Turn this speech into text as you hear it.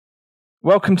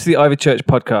Welcome to the Ivy Church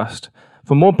podcast.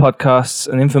 For more podcasts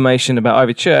and information about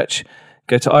Ivy Church,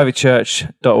 go to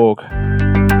ivychurch.org.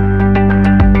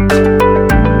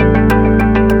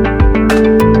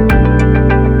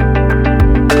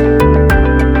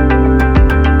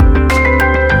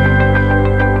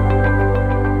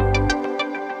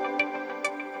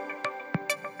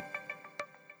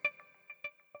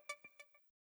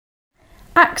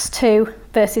 Acts 2,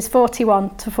 verses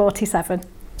 41 to 47.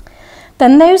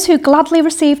 Then those who gladly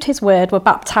received his word were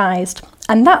baptized,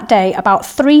 and that day about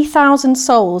 3,000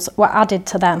 souls were added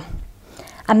to them.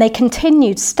 And they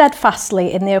continued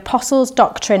steadfastly in the apostles'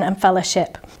 doctrine and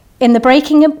fellowship, in the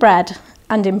breaking of bread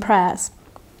and in prayers.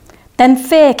 Then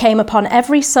fear came upon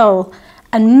every soul,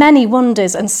 and many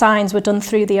wonders and signs were done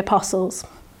through the apostles.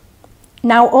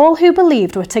 Now all who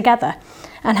believed were together,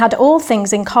 and had all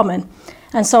things in common,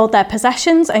 and sold their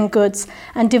possessions and goods,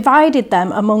 and divided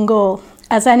them among all,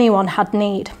 as anyone had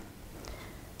need.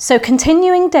 So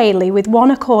continuing daily with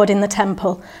one accord in the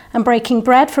temple, and breaking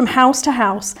bread from house to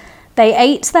house, they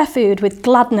ate their food with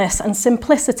gladness and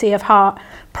simplicity of heart,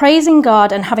 praising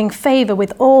God and having favour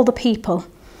with all the people.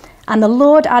 And the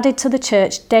Lord added to the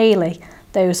church daily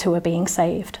those who were being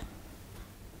saved.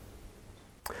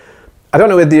 I don't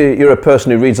know whether you're a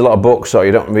person who reads a lot of books or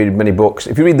you don't read many books.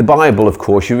 If you read the Bible, of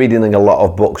course, you're reading a lot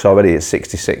of books already. It's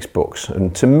 66 books.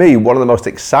 And to me, one of the most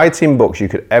exciting books you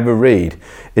could ever read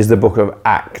is the book of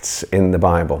Acts in the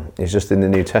Bible. It's just in the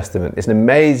New Testament. It's an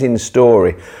amazing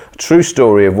story, a true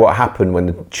story of what happened when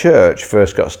the church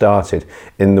first got started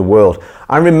in the world.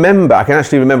 I can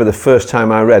actually remember the first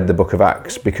time I read the book of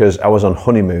Acts because I was on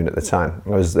honeymoon at the time. I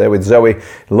was there with Zoe,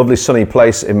 a lovely sunny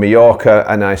place in Mallorca,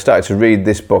 and I started to read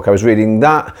this book. I was reading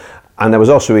that, and I was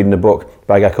also reading a book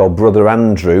by a guy called Brother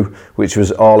Andrew, which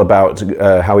was all about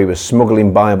how he was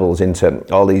smuggling Bibles into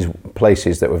all these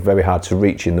places that were very hard to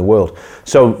reach in the world.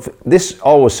 So this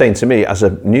all was saying to me, as a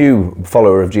new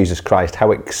follower of Jesus Christ,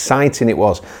 how exciting it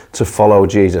was to follow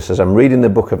Jesus as I'm reading the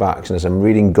book of Acts and as I'm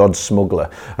reading God's smuggler.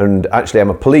 And actually I'm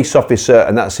a police officer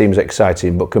and that seems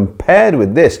exciting, but compared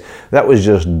with this, that was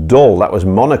just dull. That was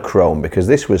monochrome, because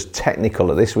this was technical,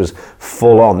 this was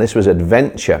full on, this was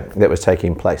adventure that was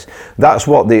taking place. That's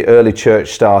what the early church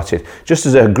started, just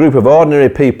as a group of ordinary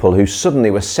people who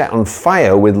suddenly were set on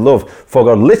fire with love for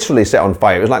God, literally set on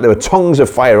fire. It was like there were tongues of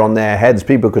fire on their heads.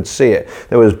 People could see it.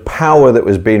 There was power that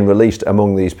was being released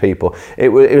among these people. It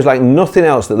was like nothing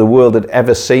else that the world had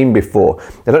ever seen before.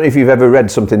 I don't know if you've ever read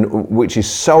something which is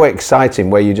so exciting,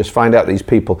 where you just find out these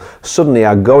people suddenly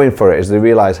are going for it as they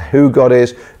realize who God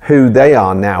is, who they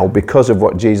are now because of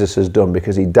what Jesus has done,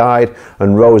 because he died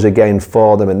and rose again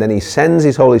for them, and then he sends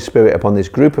his Holy Spirit upon this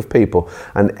group of people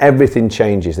and everything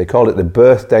changes. They called it the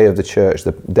birthday of the church,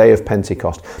 the day of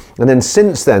Pentecost. And then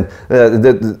since then,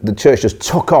 the church just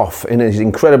took off in these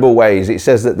incredible ways. It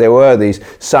says that there were these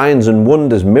signs and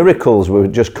wonders, miracles were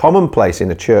just commonplace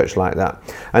in a church like that.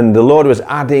 And the Lord was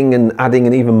adding and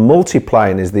even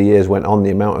multiplying as the years went on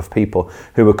the amount of people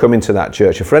who were coming to that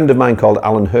church. A friend of mine called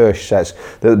Alan Hirsch says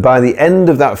that by the end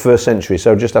of that first century,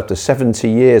 so just after 70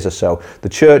 years or so, the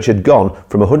church had gone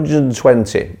from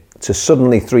 120 to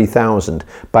suddenly 3,000.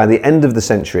 By the end of the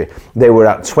century, they were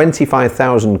at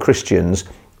 25,000 Christians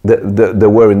that there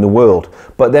were in the world.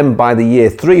 But then by the year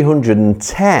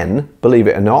 310, believe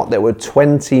it or not, there were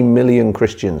 20 million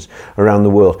Christians around the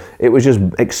world. It was just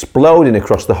exploding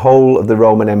across the whole of the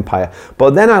Roman Empire.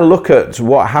 But then I look at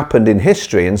what happened in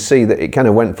history and see that it kind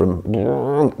of went from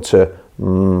to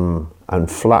and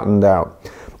flattened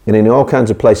out. And in all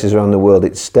kinds of places around the world,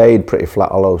 it stayed pretty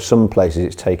flat, although some places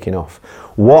it's taking off.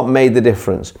 What made the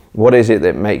difference? What is it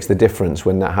that makes the difference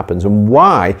when that happens? And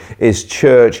why is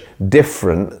church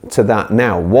different to that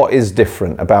now? What is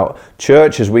different about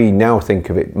church as we now think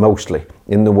of it mostly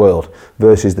in the world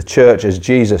versus the church as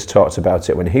Jesus talked about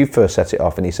it when he first set it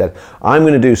off, and he said, I'm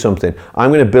going to do something. I'm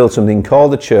going to build something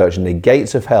called the church, and the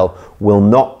gates of hell will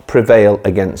not prevail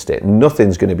against it.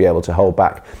 Nothing's going to be able to hold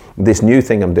back this new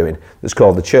thing I'm doing that's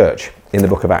called the church in the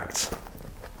book of Acts.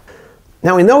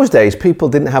 Now, in those days, people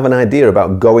didn't have an idea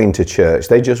about going to church.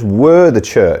 They just were the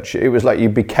church. It was like you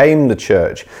became the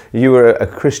church. You were a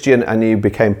Christian and you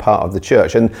became part of the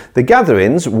church. And the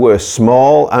gatherings were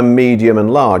small and medium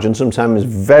and large, and sometimes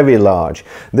very large.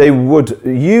 They would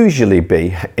usually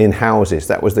be in houses.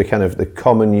 That was the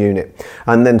common unit.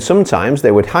 And then sometimes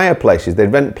they would hire places.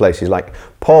 They'd rent places, like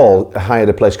Paul hired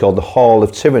a place called the Hall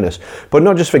of Tyrannus. But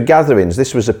not just for gatherings.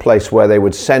 This was a place where they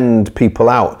would send people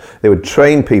out. They would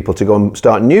train people to go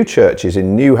start new churches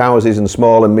in new houses and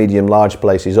small and medium large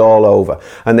places all over.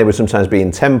 And they would sometimes be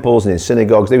in temples and in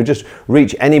synagogues. They would just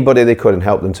reach anybody they could and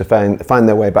help them to find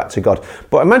their way back to God.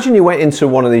 But imagine you went into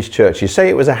one of these churches, say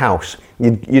it was a house,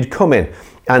 you'd come in,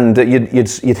 and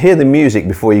you'd hear the music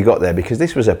before you got there, because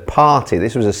this was a party,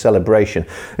 this was a celebration.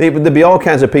 There'd be all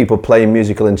kinds of people playing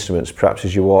musical instruments perhaps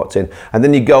as you walked in, and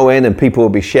then you go in and people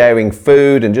would be sharing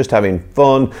food and just having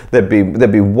fun. There'd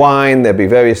be wine, there'd be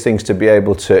various things to be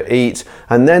able to eat,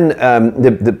 and then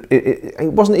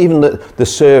it wasn't even that the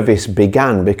service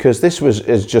began, because this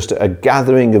was just a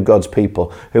gathering of God's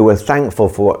people who were thankful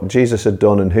for what Jesus had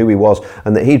done and who he was,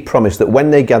 and that he'd promised that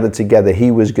when they gathered together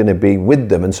he was going to be with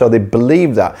them, and so they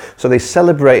believed that. So they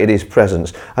celebrated his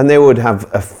presence, and they would have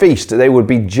a feast. They would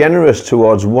be generous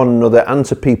towards one another and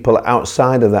to people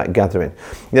outside of that gathering.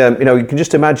 You can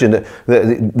just imagine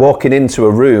that walking into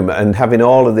a room and having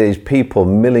all of these people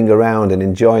milling around and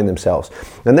enjoying themselves.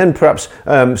 And then perhaps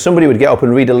somebody would get up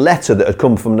and read a letter that had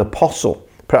come from an apostle.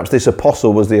 Perhaps this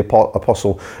apostle was the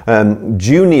apostle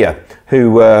Junior,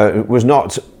 who was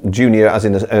not Junior as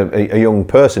in a young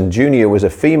person. Junior was a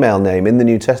female name in the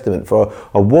New Testament for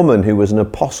a woman who was an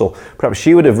apostle. Perhaps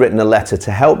she would have written a letter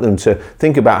to help them to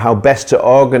think about how best to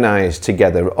organize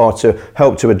together, or to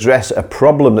help to address a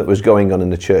problem that was going on in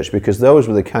the church, because those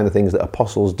were the kind of things that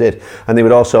apostles did. And they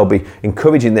would also be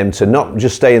encouraging them to not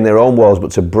just stay in their own walls, but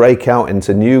to break out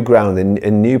into new ground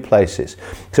in new places.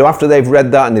 So after they've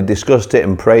read that and they've discussed it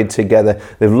and prayed together,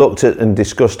 they've looked at and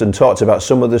discussed and talked about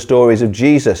some of the stories of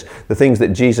Jesus, the things that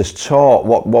Jesus taught,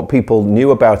 what people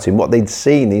knew about him, what they'd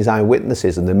seen, these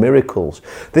eyewitnesses and the miracles.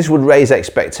 This would raise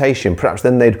expectation. Perhaps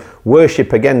then they'd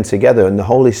worship again together, and the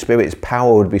Holy Spirit's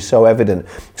power would be so evident.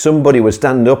 Somebody would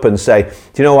stand up and say,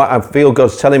 do you know what, I feel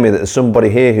God's telling me that there's somebody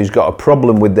here who's got a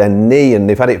problem with their knee and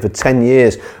they've had it for 10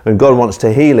 years and God wants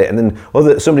to heal it. And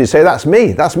then somebody would say, that's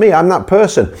me, I'm that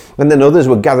person. And then others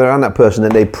would gather around that person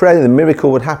and they'd pray, and the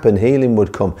miracle would happen, healing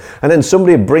would come. And then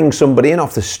somebody would bring somebody in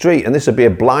off the street, and this would be a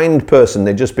blind person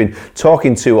they'd just been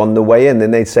talking to on the way in.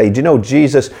 Then they'd say, do you know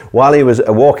Jesus, while he was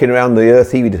walking around the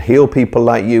earth, he would heal people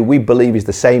like you. We believe he's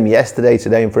the same yesterday,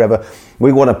 today and forever.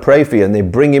 We want to pray for you. And they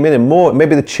bring him in, and more,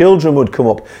 maybe the children would come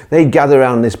up. They'd gather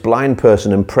around this blind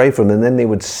person and pray for him, and then they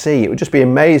would see. It would just be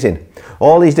amazing.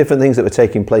 All these different things that were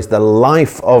taking place, the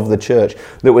life of the church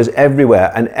that was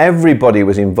everywhere, and everybody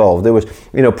was involved. There was,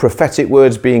 prophetic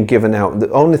words being given out. The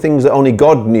only things that only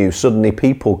God knew, suddenly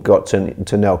people got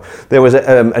to know. There was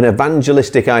an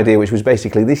evangelistic idea, which was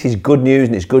basically, this is good news,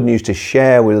 and it's good news to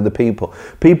share with other people.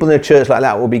 People in a church like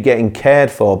that will be getting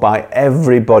cared for by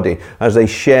everybody as they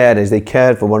shared, as they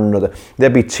cared for one another.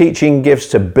 There'd be teaching gifts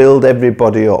to build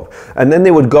everybody up. And then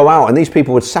they would go out, and these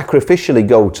people would sacrificially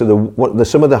go to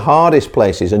some of the hardest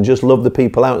places and just love the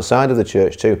people outside of the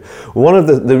church too. One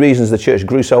of the reasons the church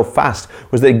grew so fast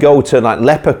was they'd go to like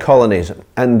leper colonies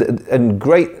and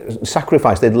great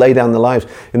sacrifice. They'd lay down their lives.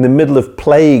 In the middle of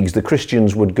plagues, the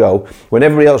Christians would go. When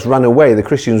everybody else ran away, the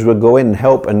Christians would go in and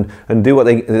help and do what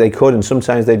they could, and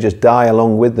sometimes they'd just die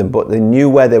along with them, but they knew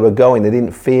where they were going. They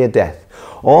didn't fear death.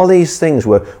 All these things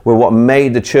were what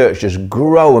made the church just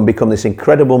grow and become this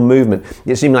incredible movement.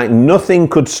 It seemed like nothing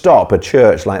could stop a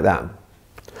church like that.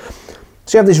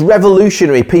 So you have this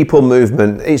revolutionary people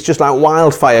movement. It's just like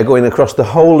wildfire going across the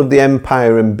whole of the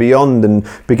empire and beyond, and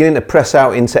beginning to press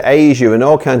out into Asia and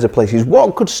all kinds of places.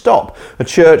 What could stop a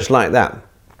church like that?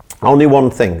 Only one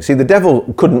thing. See, the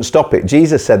devil couldn't stop it.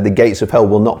 Jesus said the gates of hell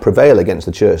will not prevail against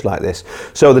a church like this.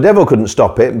 So the devil couldn't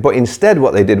stop it, but instead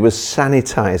what they did was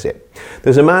sanitize it.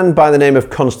 There's a man by the name of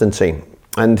Constantine,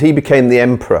 and he became the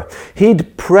emperor.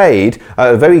 He'd prayed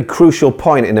at a very crucial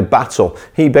point in a battle.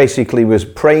 He basically was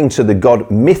praying to the god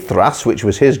Mithras, which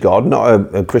was his god,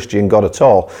 not a Christian god at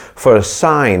all, for a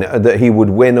sign that he would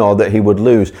win or that he would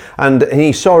lose. And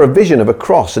he saw a vision of a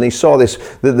cross, and he saw this,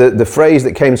 the phrase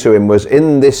that came to him was,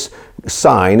 in this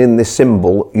sign, in this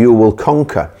symbol, you will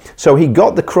conquer. So he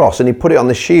got the cross and he put it on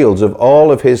the shields of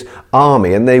all of his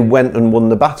army, and they went and won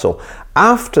the battle.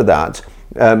 After that,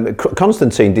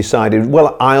 Constantine decided,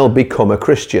 well, I'll become a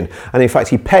Christian. And in fact,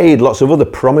 he paid lots of other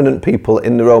prominent people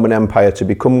in the Roman Empire to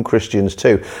become Christians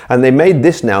too. And they made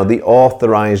this now the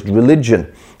authorized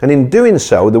religion. And in doing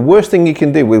so, the worst thing you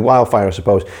can do with wildfire, I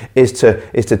suppose, is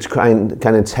to try and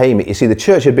kind of tame it. You see, the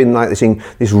church had been like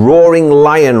this roaring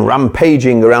lion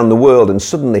rampaging around the world, and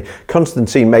suddenly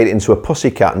Constantine made it into a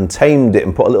pussycat and tamed it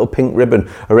and put a little pink ribbon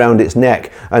around its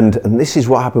neck. And this is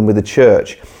what happened with the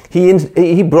church.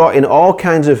 He brought in all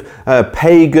kinds of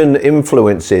pagan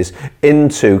influences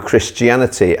into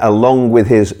Christianity along with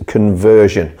his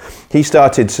conversion. he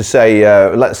started to say,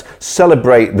 let's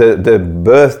celebrate the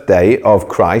birthday of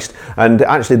Christ. And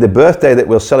actually the birthday that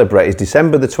we'll celebrate is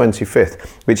December the 25th,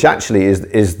 which actually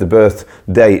is the birth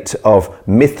date of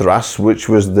Mithras, which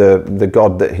was the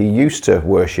god that he used to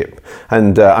worship.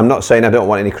 And I'm not saying I don't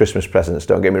want any Christmas presents,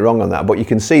 don't get me wrong on that, but you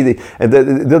can see the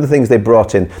other things they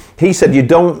brought in. He said you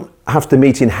don't have to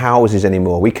meet in houses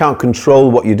anymore. We can't control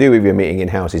what you do if you're meeting in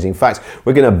houses. In fact,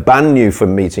 we're going to ban you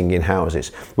from meeting in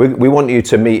houses. We want you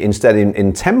to meet instead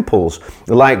in temples,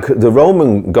 like the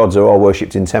Roman gods are all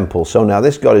worshipped in temples. So now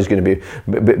this god is going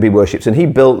to be worshipped. And he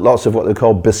built lots of what they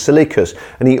call basilicas,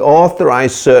 and he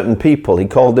authorized certain people. He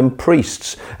called them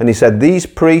priests, and he said these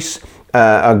priests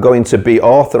are going to be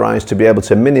authorized to be able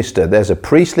to minister. There's a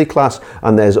priestly class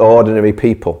and there's ordinary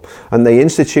people. And they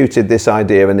instituted this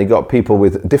idea, and they got people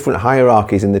with different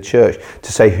hierarchies in the church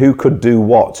to say who could do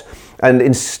what. And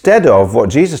instead of what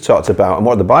Jesus talked about and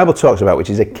what the Bible talks about, which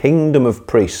is a kingdom of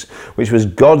priests, which was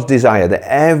God's desire that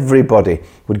everybody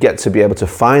would get to be able to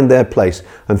find their place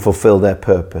and fulfill their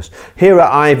purpose. Here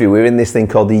at Ivy, we're in this thing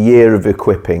called the year of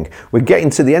equipping. We're getting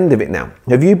to the end of it now.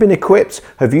 Have you been equipped?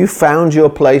 Have you found your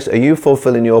place? Are you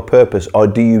fulfilling your purpose, or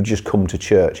do you just come to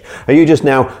church? Are you just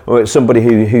now somebody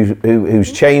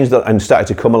who's changed and started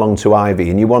to come along to Ivy,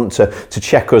 and you want to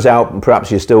check us out, and perhaps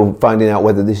you're still finding out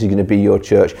whether this is going to be your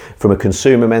church from a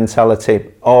consumer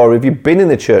mentality? Or have you been in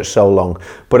the church so long,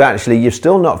 but actually you've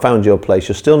still not found your place,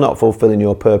 you're still not fulfilling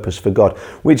your purpose for God,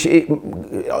 which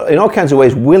in all kinds of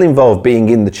ways will involve being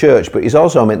in the church, but it's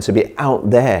also meant to be out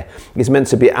there. It's meant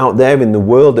to be out there in the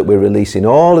world that we're releasing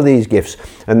all of these gifts,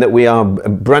 and that we are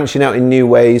branching out in new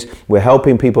ways. We're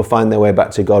helping people find their way back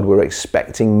to God. We're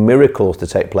expecting miracles to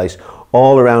take place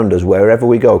all around us, wherever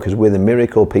we go, because we're the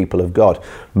miracle people of God,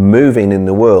 moving in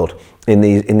the world in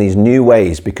these new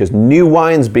ways, because new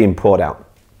wine's being poured out.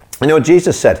 You know,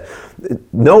 Jesus said,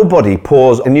 nobody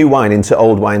pours a new wine into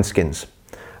old wineskins.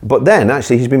 But then,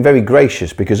 actually, he's been very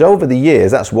gracious, because over the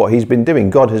years, that's what he's been doing.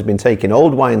 God has been taking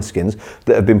old wineskins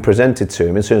that have been presented to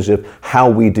him in terms of how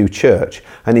we do church,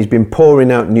 and he's been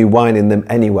pouring out new wine in them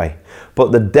anyway.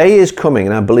 But the day is coming,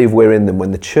 and I believe we're in them,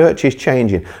 when the church is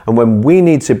changing and when we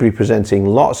need to be presenting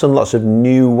lots and lots of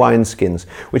new wineskins,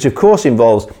 which of course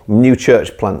involves new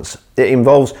church plants. It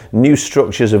involves new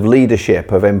structures of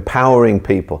leadership, of empowering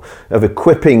people, of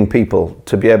equipping people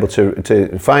to be able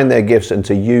to find their gifts and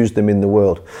to use them in the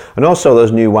world. And also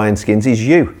those new wineskins is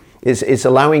you. It's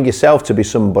allowing yourself to be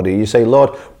somebody. You say,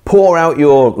 Lord, pour out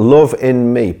your love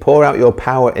in me, pour out your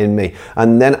power in me,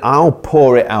 and then I'll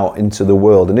pour it out into the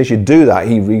world. And as you do that,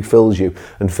 he refills you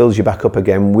and fills you back up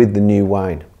again with the new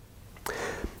wine.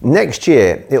 Next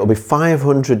year, it'll be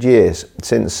 500 years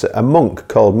since a monk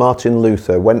called Martin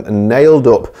Luther went and nailed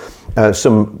up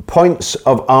some points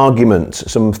of argument,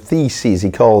 some theses,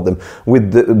 he called them,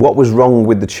 with what was wrong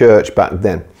with the church back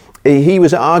then. He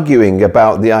was arguing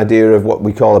about the idea of what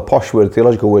we call a posh word,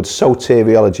 theological word,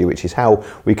 soteriology, which is how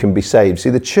we can be saved. See,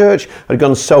 the church had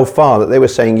gone so far that they were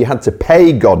saying you had to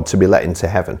pay God to be let into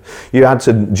heaven. You had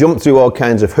to jump through all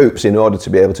kinds of hoops in order to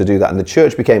be able to do that. And the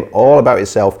church became all about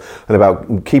itself and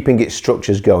about keeping its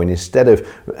structures going, instead of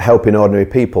helping ordinary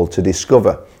people to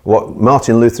discover what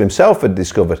Martin Luther himself had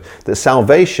discovered, that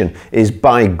salvation is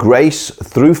by grace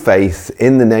through faith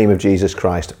in the name of Jesus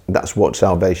Christ. That's what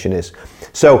salvation is.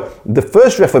 So the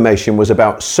first Reformation was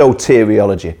about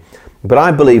soteriology. But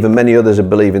I believe, and many others are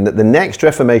believing, that the next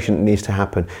Reformation that needs to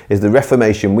happen is the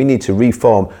Reformation. We need to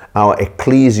reform our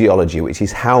ecclesiology, which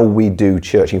is how we do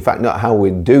church. In fact, not how we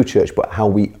do church, but how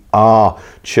we are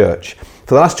church.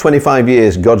 For the last 25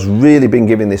 years, God's really been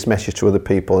giving this message to other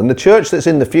people. And the church that's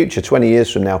in the future, 20 years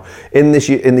from now, in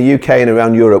the UK and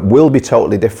around Europe, will be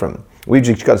totally different. We've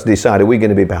just got to decide, are we going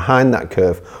to be behind that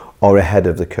curve or ahead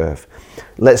of the curve?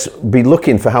 Let's be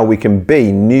looking for how we can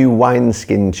be new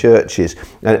wineskin churches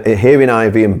here in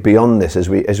Ivy and beyond this, as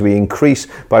we increase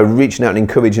by reaching out and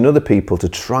encouraging other people to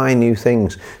try new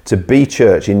things, to be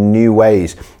church in new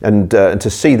ways, and to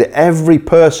see that every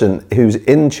person who's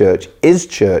in church is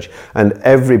church and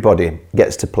everybody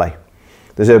gets to play.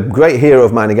 There's a great hero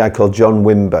of mine, a guy called John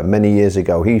Wimber, many years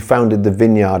ago. He founded the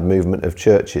Vineyard movement of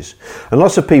churches. And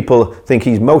lots of people think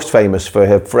he's most famous for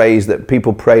a phrase that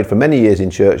people prayed for many years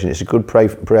in church, and it's a good prayer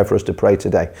for us to pray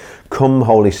today. Come,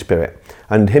 Holy Spirit.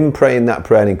 And him praying that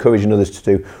prayer and encouraging others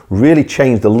to do really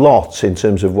changed a lot in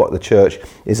terms of what the church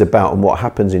is about and what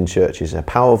happens in churches. A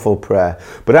powerful prayer.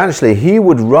 But actually, he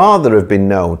would rather have been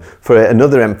known for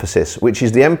another emphasis, which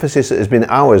is the emphasis that has been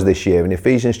ours this year in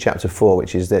Ephesians chapter 4,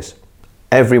 which is this: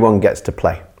 everyone gets to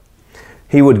play.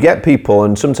 He would get people,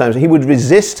 and sometimes he would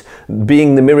resist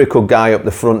being the miracle guy up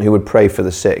the front who would pray for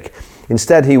the sick.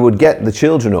 Instead, he would get the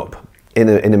children up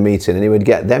in a meeting, and he would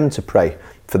get them to pray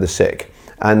for the sick.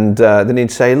 And then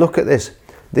he'd say, look at this.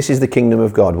 This is the kingdom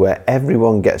of God where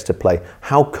everyone gets to play.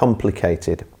 How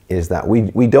complicated is that?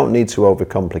 We don't need to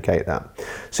overcomplicate that.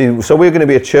 So we're going to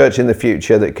be a church in the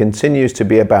future that continues to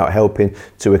be about helping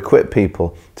to equip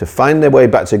people to find their way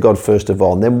back to God first of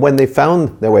all, and then when they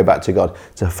found their way back to God,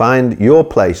 to find your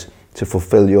place to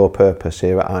fulfill your purpose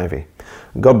here at Ivy.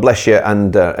 God bless you,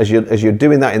 and as you're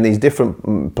doing that in these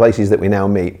different places that we now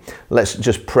meet, let's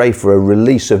just pray for a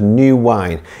release of new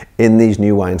wine in these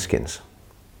new wineskins.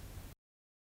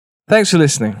 Thanks for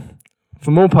listening.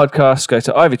 For more podcasts, go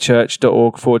to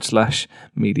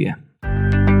ivychurch.org/media.